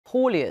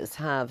Hauliers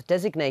have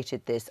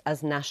designated this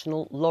as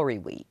National Lorry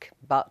Week,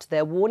 but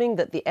they're warning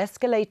that the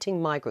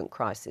escalating migrant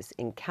crisis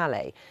in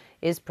Calais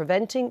is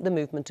preventing the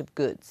movement of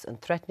goods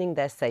and threatening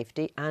their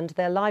safety and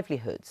their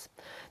livelihoods.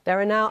 There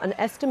are now an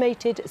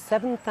estimated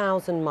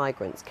 7,000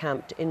 migrants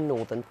camped in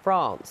northern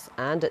France,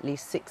 and at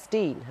least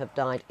 16 have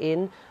died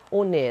in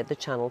or near the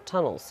Channel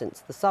Tunnel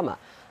since the summer,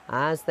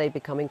 as they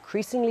become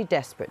increasingly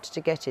desperate to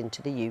get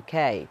into the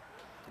UK.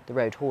 The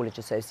Road Haulage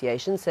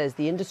Association says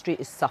the industry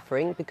is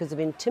suffering because of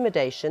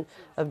intimidation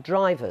of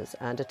drivers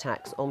and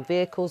attacks on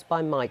vehicles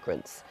by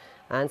migrants,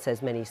 and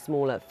says many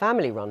smaller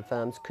family-run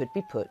firms could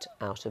be put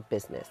out of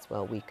business.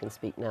 Well, we can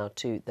speak now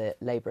to the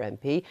Labour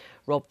MP,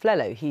 Rob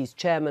Flello. He's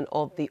chairman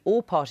of the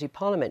all-party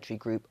parliamentary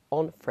group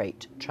on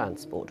freight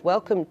transport.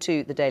 Welcome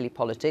to the Daily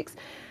Politics.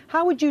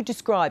 How would you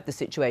describe the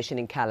situation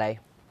in Calais?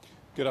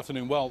 Good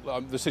afternoon. Well,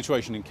 the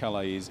situation in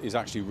Calais is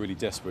actually really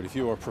desperate. If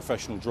you're a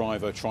professional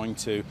driver trying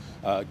to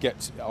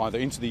get either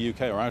into the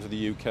UK or out of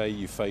the UK,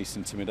 you face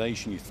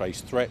intimidation, you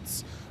face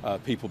threats,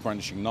 people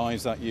brandishing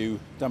knives at you,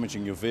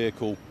 damaging your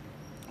vehicle,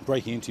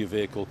 breaking into your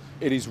vehicle.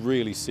 It is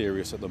really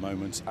serious at the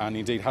moment, and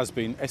indeed has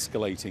been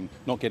escalating,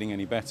 not getting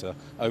any better,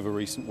 over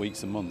recent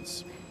weeks and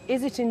months.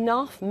 Is it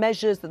enough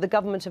measures that the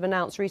government have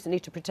announced recently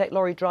to protect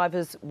lorry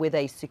drivers with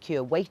a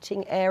secure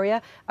waiting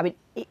area? I mean,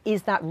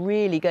 is that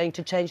really going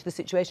to change the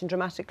situation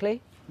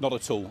dramatically? Not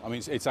at all. I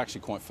mean, it's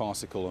actually quite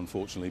farcical,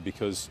 unfortunately,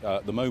 because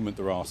at the moment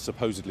there are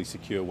supposedly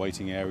secure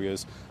waiting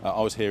areas.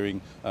 I was hearing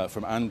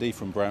from Andy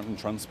from Brownton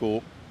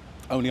Transport.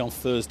 Only on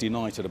Thursday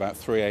night at about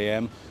 3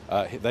 a.m.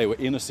 They were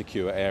in a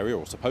secure area,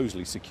 or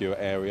supposedly secure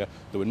area.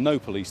 There were no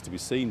police to be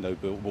seen, no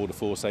border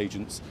force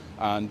agents,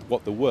 and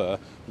what there were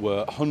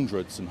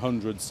hundreds and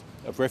hundreds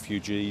of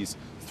refugees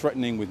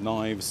threatening with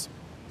knives,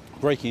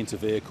 breaking into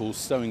vehicles,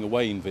 stowing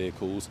away in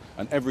vehicles,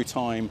 and every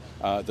time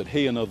that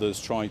he and others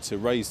tried to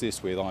raise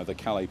this with either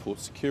Calais Port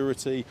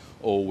Security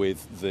or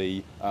with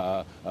the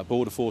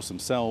border force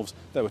themselves,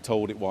 they were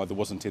told it either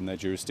wasn't in their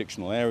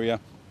jurisdictional area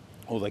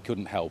or they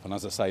couldn't help. And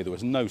as I say, there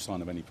was no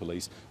sign of any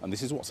police, and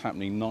this is what's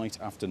happening night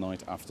after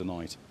night after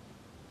night.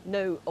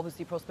 No,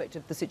 obviously, prospect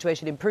of the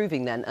situation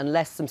improving then,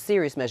 unless some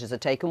serious measures are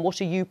taken.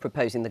 What are you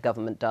proposing the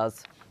government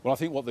does? Well, I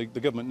think what the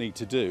government need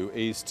to do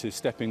is to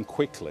step in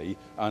quickly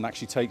and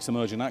actually take some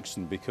urgent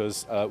action,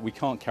 because we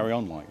can't carry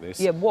on like this.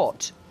 Yeah,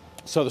 what?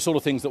 So the sort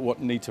of things that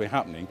need to be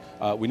happening,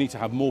 we need to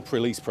have more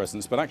police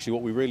presence, but actually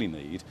what we really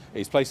need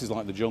is places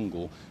like the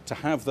Jungle to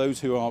have those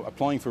who are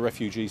applying for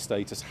refugee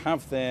status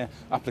have their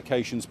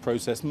applications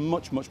processed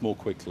much more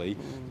quickly,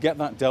 get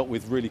that dealt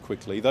with really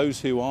quickly.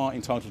 Those who are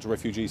entitled to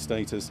refugee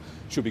status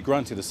should be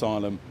granted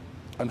asylum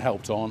and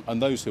helped on,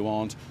 and those who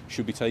aren't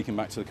should be taken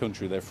back to the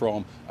country they're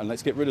from. And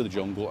let's get rid of the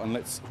Jungle and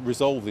let's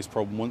resolve this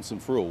problem once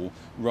and for all,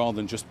 rather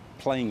than just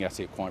playing at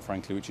it, quite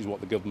frankly, which is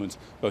what the government,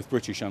 both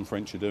British and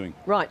French, are doing.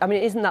 Right. I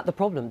mean, isn't that the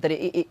problem, that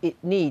it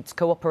needs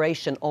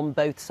cooperation on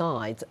both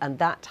sides, and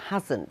that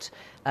hasn't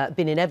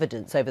been in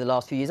evidence over the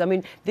last few years? I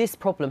mean, this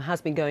problem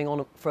has been going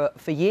on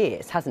for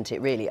years, hasn't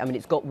it, really? I mean,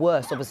 it's got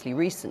worse, obviously,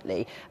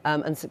 recently,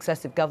 and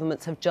successive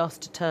governments have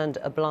just turned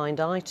a blind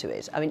eye to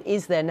it. I mean,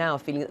 is there now a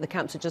feeling that the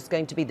camps are just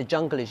going to be, the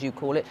Jungle, as you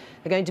call it,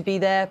 are going to be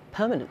there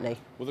permanently?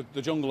 Well,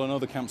 the Jungle and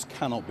other camps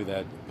cannot be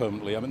there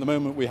permanently. I mean, at the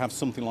moment we have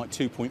something like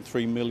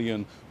 2.3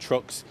 million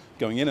trucks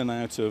going in and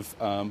out of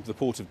the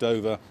Port of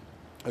Dover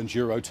and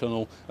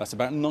Eurotunnel. That's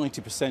about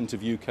 90%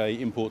 of UK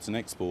imports and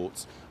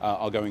exports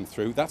are going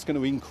through. That's going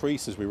to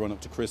increase as we run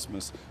up to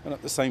Christmas, and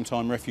at the same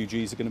time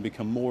refugees are going to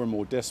become more and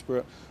more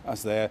desperate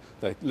as their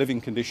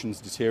living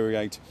conditions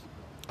deteriorate,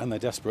 and they're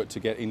desperate to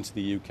get into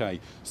the UK.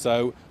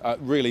 So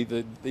really,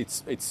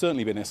 it's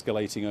certainly been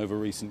escalating over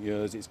recent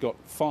years. It's got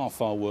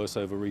far worse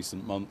over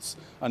recent months.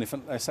 And if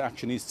unless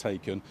action is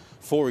taken,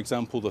 for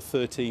example, the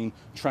 13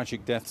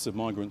 tragic deaths of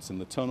migrants in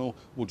the tunnel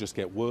will just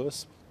get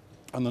worse.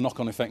 And the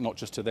knock-on effect, not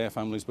just to their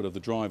families, but of the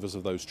drivers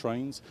of those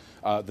trains.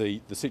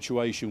 The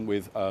situation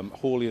with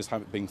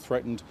hauliers being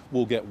threatened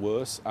will get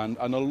worse. And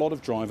a lot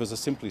of drivers are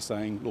simply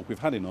saying, look, we've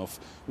had enough.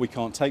 We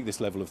can't take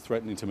this level of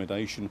threat and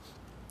intimidation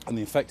and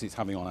the effect it's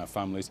having on our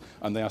families,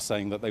 and they are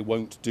saying that they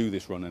won't do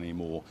this run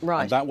anymore.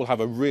 Right. And that will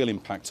have a real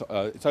impact.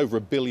 It's over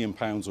 £1 billion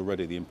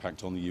already, the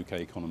impact on the UK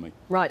economy.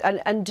 Right,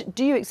 and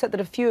do you accept that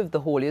a few of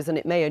the hauliers, and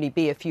it may only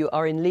be a few,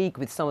 are in league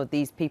with some of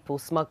these people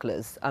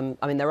smugglers? I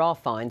mean, there are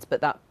fines, but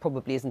that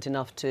probably isn't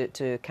enough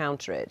to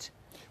counter it.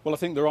 Well, I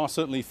think there are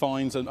certainly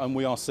fines, and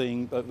we are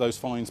seeing those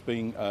fines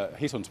being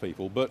hit onto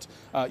people. But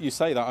you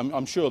say that,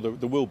 I'm sure there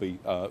will be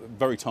a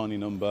very tiny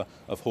number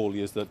of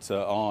hauliers that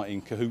are in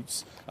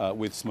cahoots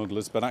with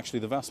smugglers, but actually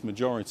the vast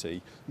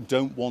majority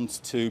don't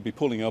want to be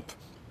pulling up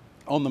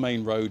on the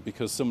main road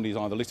because somebody's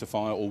either lit a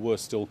fire or,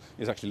 worse still,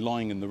 is actually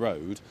lying in the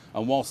road.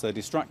 And whilst they're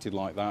distracted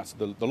like that,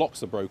 the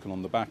locks are broken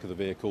on the back of the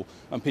vehicle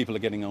and people are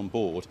getting on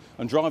board.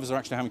 And drivers are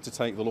actually having to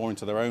take the law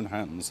into their own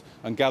hands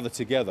and gather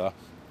together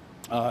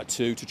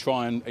to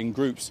try and, in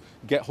groups,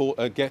 get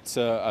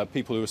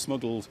people who are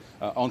smuggled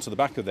onto the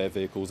back of their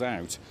vehicles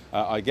out.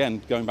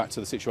 Again, going back to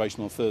the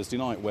situation on Thursday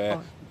night where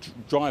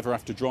driver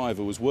after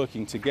driver was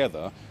working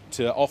together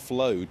to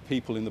offload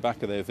people in the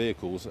back of their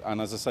vehicles,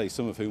 and as I say,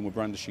 some of whom were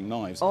brandishing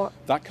knives.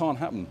 That can't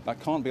happen. That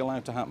can't be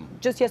allowed to happen.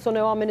 Just yes or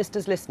no, are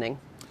ministers listening?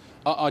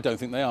 I don't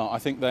think they are. I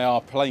think they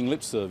are playing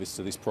lip service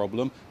to this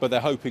problem, but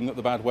they're hoping that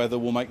the bad weather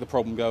will make the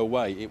problem go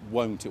away. It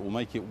won't. It will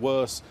make it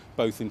worse,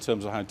 both in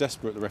terms of how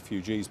desperate the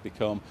refugees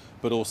become,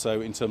 but also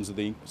in terms of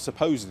the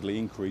supposedly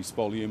increased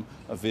volume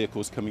of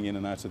vehicles coming in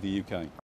and out of the UK.